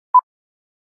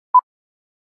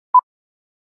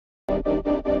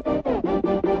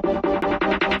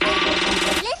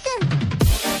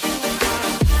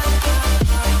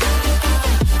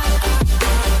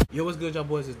good, y'all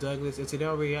boys? It's Douglas, and today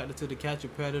I'm reacting to the Catch a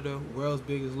Predator, World's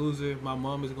Biggest Loser. My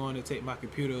mom is going to take my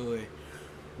computer away.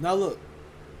 Now look,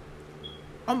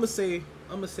 I'm gonna say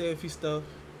a few stuff.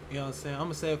 You know what I'm saying? I'm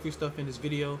gonna say a few stuff in this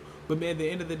video, but man, at the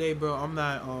end of the day, bro, I'm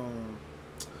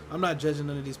not judging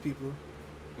none of these people.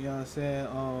 You know what I'm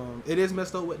saying? It is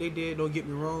messed up what they did. Don't get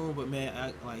me wrong, but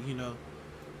man,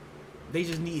 they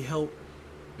just need help.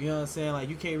 You know what I'm saying? Like,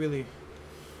 you can't really.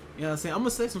 You know what I'm saying? I'm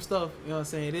gonna say some stuff. You know what I'm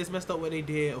saying? It is messed up what they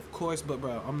did, of course, but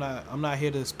bro, I'm not here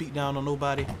to speak down on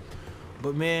nobody.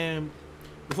 But man,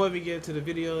 before we get into the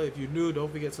video, if you're new,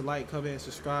 don't forget to like, comment, and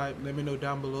subscribe. Let me know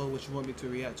down below what you want me to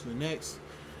react to next.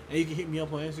 And you can hit me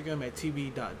up on Instagram at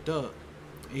tb.duck.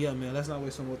 And yeah, man, let's not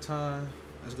waste some more time.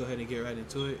 Let's go ahead and get right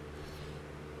into it.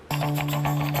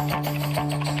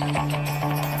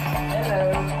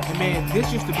 Hello. And man,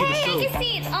 this used to be the show. Hey, take a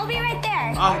seat. I'll be right there.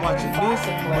 I was watching this,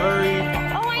 Murray,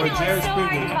 or Jerry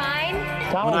Springer.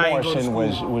 Donald Morrison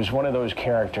was one of those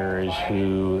characters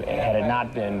who, had it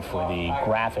not been for the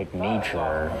graphic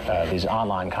nature of his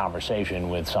online conversation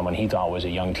with someone he thought was a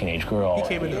young teenage girl,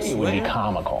 it would be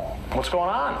comical. What's going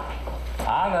on?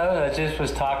 I don't know. I just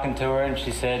was talking to her, and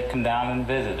she said, "Come down and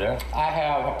visit her." I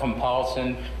have a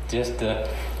compulsion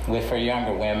with for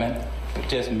younger women,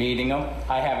 just meeting them.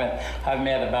 I've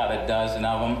met about a dozen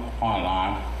of them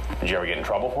online. Did you ever get in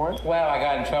trouble for it? Well, I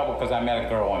got in trouble because I met a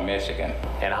girl in Michigan.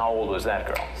 And how old was that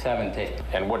girl? 17.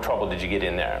 And what trouble did you get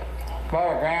in there? Well,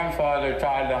 her grandfather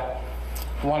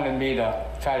wanted me to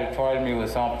try to charge me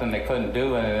with something. They couldn't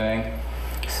do anything,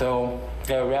 so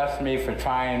they arrested me for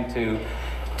trying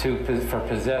for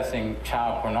possessing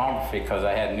child pornography because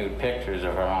I had nude pictures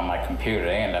of her on my computer.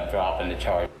 They ended up dropping the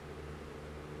charge.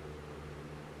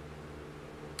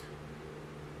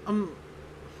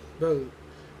 Bro,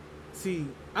 see,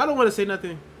 I don't want to say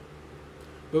nothing,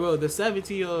 but bro, the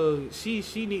 17-year-old, she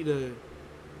need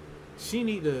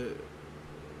to,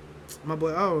 my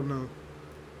boy, I don't know.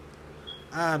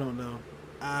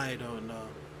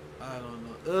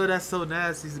 Oh, that's so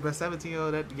nasty. But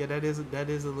 17-year-old, that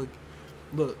is a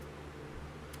look,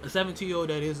 a 17-year-old,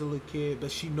 that is a little kid,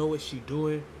 but she know what she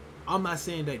doing. I'm not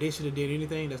saying that they should have did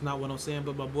anything. That's not what I'm saying.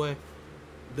 But my boy,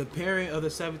 the parent of the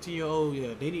 17-year-old,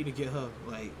 yeah, they need to get her.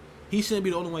 Like, he shouldn't be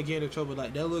the only one getting in trouble.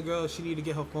 Like, that little girl, she need to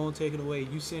get her phone taken away.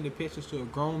 You sending pictures to a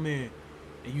grown man,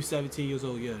 and you 17 years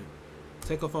old, yeah.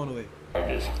 Take her phone away.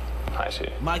 I see.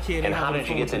 My kid. And how did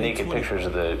you get the naked pictures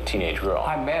of the teenage girl?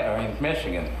 I met her in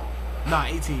Michigan. Nah,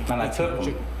 18. And I took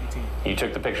them. 18. You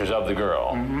took the pictures of the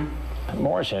girl. Mm-hmm.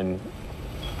 Morrison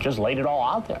just laid it all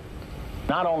out there.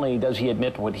 Not only does he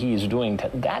admit what he's doing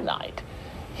that night,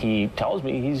 he tells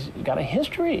me he's got a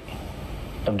history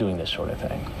of doing this sort of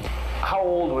thing. How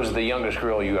old was the youngest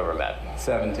girl you ever met?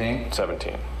 17.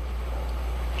 17.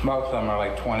 Most of them are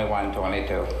like 21,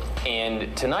 22.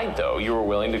 And tonight, though, you were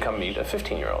willing to come meet a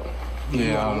 15-year-old.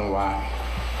 Yeah, I don't know why.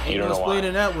 You don't know why?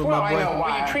 Explaining that with my boy. I know why.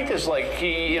 Well, you treat this like,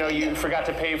 you forgot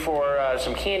to pay for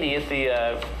some candy at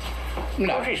the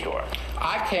grocery store.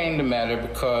 I came to meet her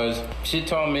because she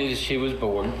told me that she was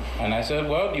bored. And I said,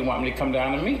 well, do you want me to come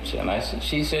down and meet you? And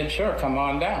she said, sure, come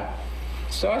on down.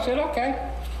 So I said,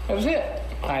 okay. That was it.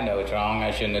 I know it's wrong. I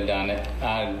shouldn't have done it.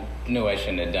 I knew I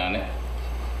shouldn't have done it.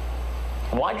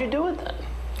 Why'd you do it then?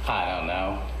 I don't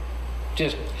know.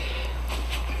 Just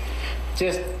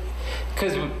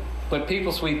because when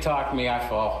people sweet talk me, I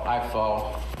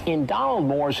fall. In Donald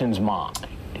Morrison's mind,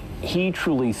 he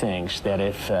truly thinks that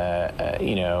if, a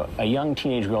young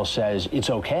teenage girl says it's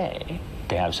okay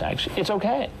to have sex, it's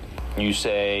okay. You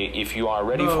say, if you are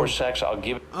ready for sex, I'll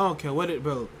give it. I don't care what it,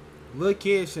 bro. Little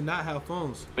kids should not have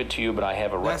phones. It to you, but I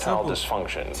have erectile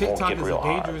dysfunction. TikTok is a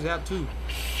dangerous app too.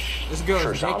 This girl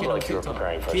Sure is sounds naked like on you were TikTok.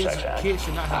 preparing for a sex act. Kids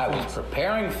should not have I phones. was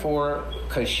preparing for her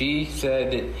because she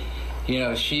said that,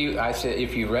 I said,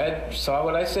 if you saw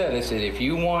what I said, if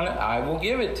you want it, I will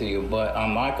give it to you, but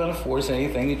I'm not going to force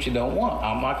anything that you don't want.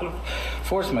 I'm not going to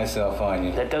force myself on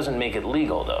you. That doesn't make it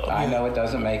legal, though. I know it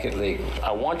doesn't make it legal.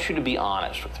 I want you to be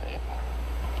honest with me.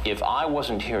 If I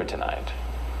wasn't here tonight,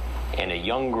 and a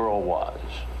young girl was,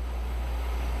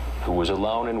 who was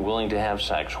alone and willing to have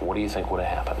sex, what do you think would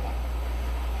have happened?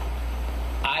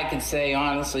 I could say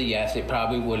honestly, yes, it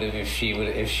probably would have if she would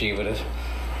have,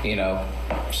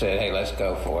 said, hey, let's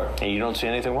go for it. And you don't see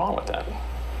anything wrong with that?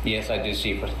 Yes, I do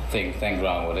see things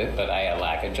wrong with it, but I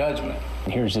lack a judgment.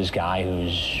 Here's this guy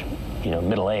who's,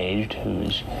 middle-aged,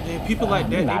 who's people like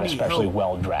that, not they need especially help.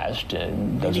 well-dressed,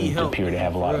 doesn't appear to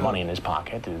have a lot of money in his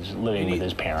pocket, is living with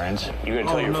his parents. You going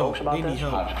to tell your folks about this?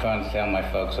 I'm trying to tell my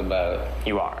folks about it.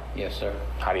 You are? Yes, sir.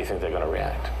 How do you think they're going to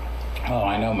react? Oh,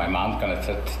 I know my mom's going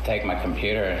to take my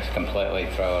computer and completely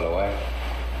throw it away.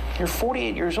 You're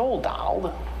 48 years old,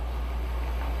 Donald.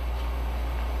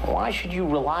 Why should you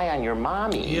rely on your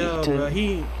mommy? Yeah,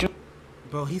 to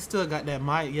bro, he still got that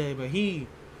mic. Yeah, but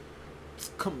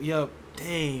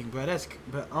dang, bro,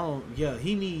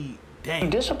 he need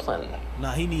discipline.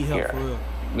 Nah, he need help for real.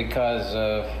 Because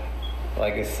of,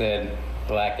 like I said,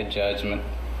 lack of judgment.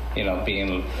 You know,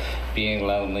 being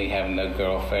lonely, having no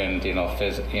girlfriend. You know,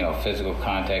 physical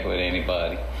contact with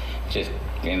anybody. Just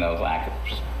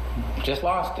just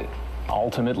lost it.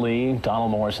 Ultimately,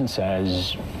 Donald Morrison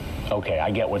says, okay,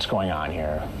 I get what's going on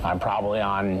here. I'm probably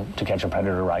on To Catch a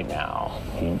Predator right now.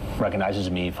 He recognizes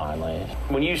me finally.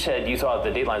 When you said you thought the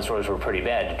Dateline stories were pretty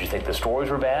bad, did you think the stories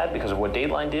were bad because of what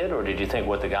Dateline did, or did you think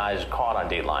what the guys caught on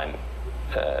Dateline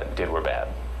did were bad?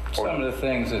 Some of the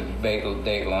things that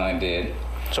Dateline did.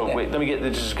 So wait, let me get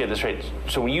this straight.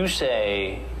 So when you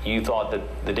say you thought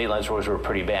that the Dateline stories were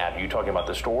pretty bad, are you talking about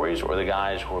the stories or the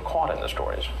guys who were caught in the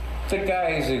stories? The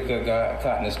guys who got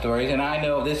caught in the stories, and I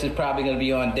know this is probably going to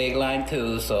be on Dateline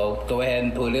too, so go ahead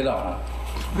and put it on.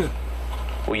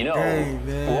 Well, you know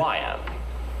who I am.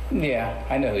 Yeah,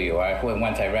 I know who you are.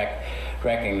 Once I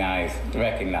recognized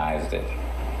it.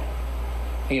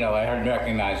 You know, I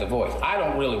recognized the voice. I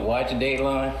don't really watch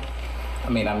Dateline. I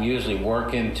mean, I'm usually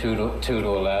working 2 to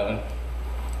 11.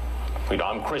 You know,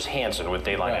 I'm Chris Hansen with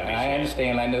Dateline Right, NBC. I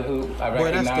understand. I know who. I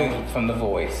recognize it from the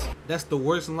voice. That's the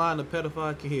worst line a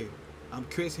pedophile can hear. I'm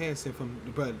Chris Hansen from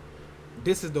the brother.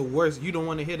 This is the worst. You don't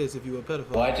want to hear this if you're a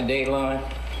pedophile. Watch a Dateline.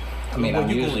 I mean, I'm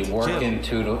usually working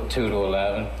 2 to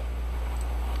 11.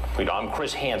 You know, I'm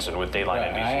Chris Hansen with Dateline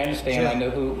Right, NBC. I understand. I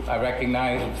know who. I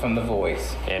recognize it from the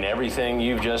voice. And everything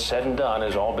you've just said and done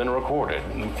has all been recorded.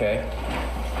 Okay.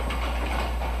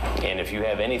 And if you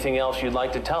have anything else you'd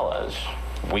like to tell us,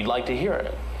 we'd like to hear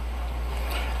it.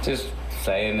 Just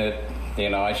saying that, you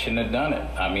know, I shouldn't have done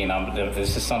it. I mean,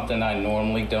 this is something I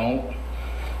normally don't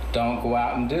go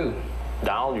out and do.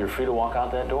 Donald, you're free to walk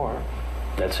out that door.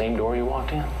 That same door you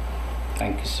walked in.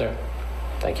 Thank you, sir.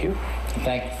 Thank you.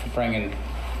 Thank you for bringing,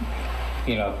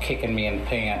 you know, kicking me in the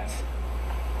pants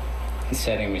and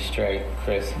setting me straight,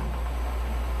 Chris.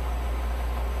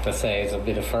 Let's say it'll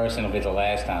be the first and it'll be the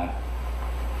last time.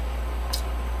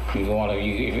 If you want to,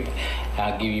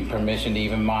 I'll give you permission to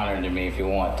even monitor me if you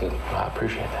want to. I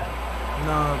appreciate that.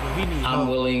 No, but he needs help. I'm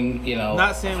willing, you know,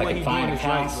 not saying if I can find a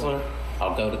counselor,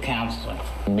 I'll go to counseling.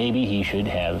 Maybe he should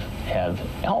have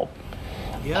help.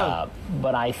 Yeah.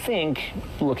 But I think,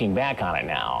 looking back on it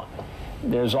now,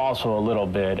 there's also a little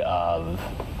bit of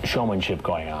showmanship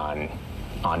going on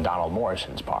Donald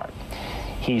Morrison's part.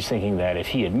 He's thinking that if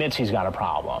he admits he's got a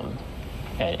problem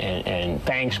and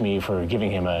thanks me for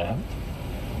giving him a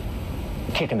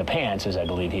kick in the pants, as I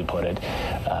believe he put it,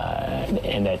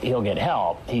 and that he'll get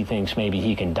help, he thinks maybe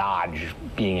he can dodge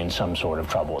being in some sort of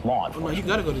trouble with law enforcement. No, you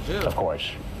gotta go to jail. Of course.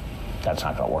 That's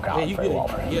not going to work out very well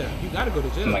for him. Yeah, you gotta go to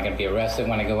jail. Am I going to be arrested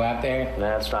when I go out there?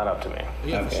 That's not up to me.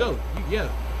 Yeah, for sure. Yeah.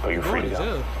 But you're free to go.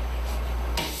 Jail.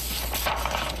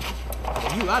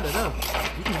 You out of there.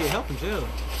 You can get help in jail.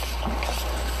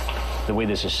 The way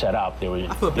this is set up, there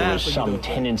was some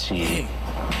tendency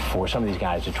for some of these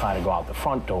guys to try to go out the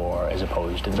front door as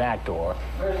opposed to the back door.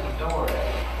 Where's the door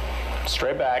at?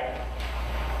 Straight back.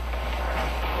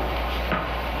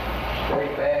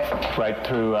 Straight back? Right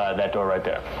through that door right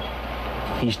there.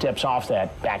 He steps off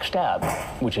that back step,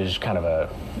 which is kind of a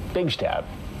big step,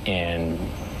 and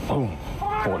boom,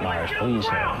 Fort Myers police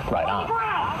hit him right on.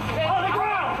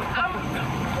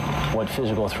 What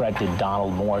physical threat did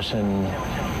Donald Morrison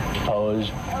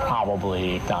pose?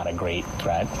 Probably not a great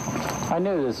threat. I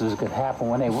knew this was going to happen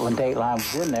when Dateline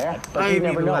was in there. But you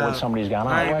never know what somebody's got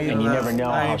on, and you never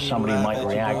know how somebody might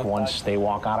react once they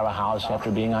walk out of a house after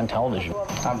being on television.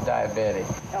 I'm diabetic.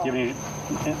 Do you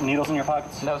have any needles in your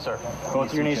pockets? No, sir. Go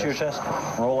to your knees to your chest.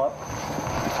 Roll up.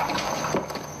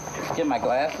 Get my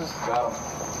glasses. Got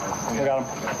them.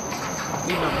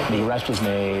 The arrest is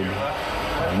made.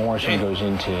 Morrison goes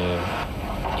into,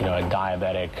 a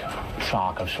diabetic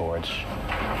shock of sorts.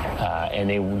 And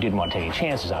they didn't want to take any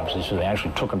chances, obviously, so they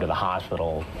actually took him to the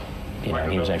hospital. He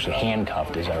was actually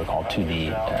handcuffed, as I recall, to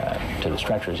the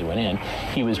stretcher as he went in.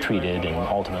 He was treated and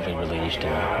ultimately released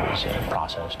and was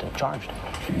processed and charged.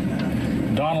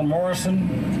 Donald Morrison,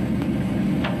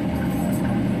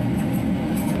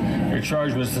 you're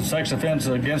charged with a sex offense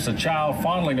against a child,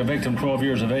 fondling a victim 12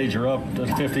 years of age or up to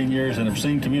 15 years, and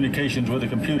obscene communications with a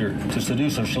computer to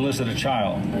seduce or solicit a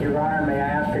child. Your Honor, may I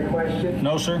ask a question?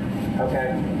 No, sir.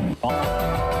 Okay.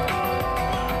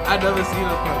 I never seen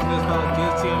a person that's found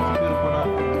guilty of computer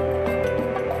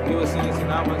pornography. He was sentenced to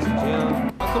 9 months in jail.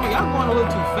 Oh, come on, y'all going a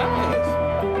little too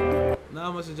fast.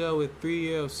 9 months in jail with 3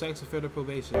 years of sex offender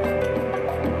probation.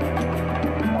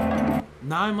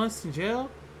 9 months in jail?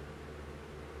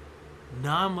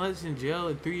 9 months in jail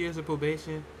and 3 years of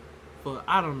probation for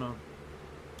I don't know.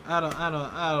 I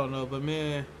don't know, but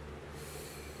man,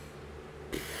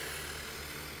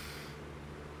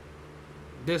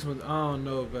 this one, I don't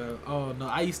know, bro. Oh no,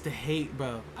 I used to hate,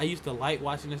 bro. I used to like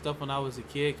watching this stuff when I was a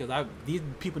kid because these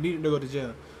people needed to go to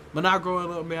jail. But now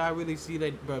growing up, man, I really see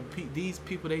that, bro. These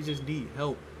people, they just need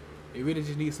help. They really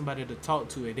just need somebody to talk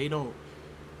to, and they don't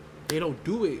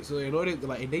do it. So in order,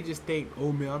 like, and they just think,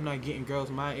 oh man, I'm not getting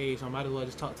girls my age. I might as well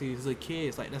just talk to these little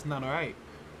kids. Like, that's not alright.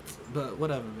 But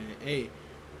whatever, man. Hey.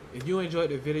 If you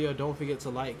enjoyed the video, don't forget to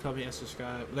like, comment, and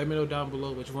subscribe. Let me know down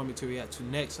below what you want me to react to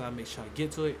next, so I'll make sure I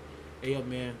get to it. Hey, up,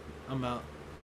 man. I'm out.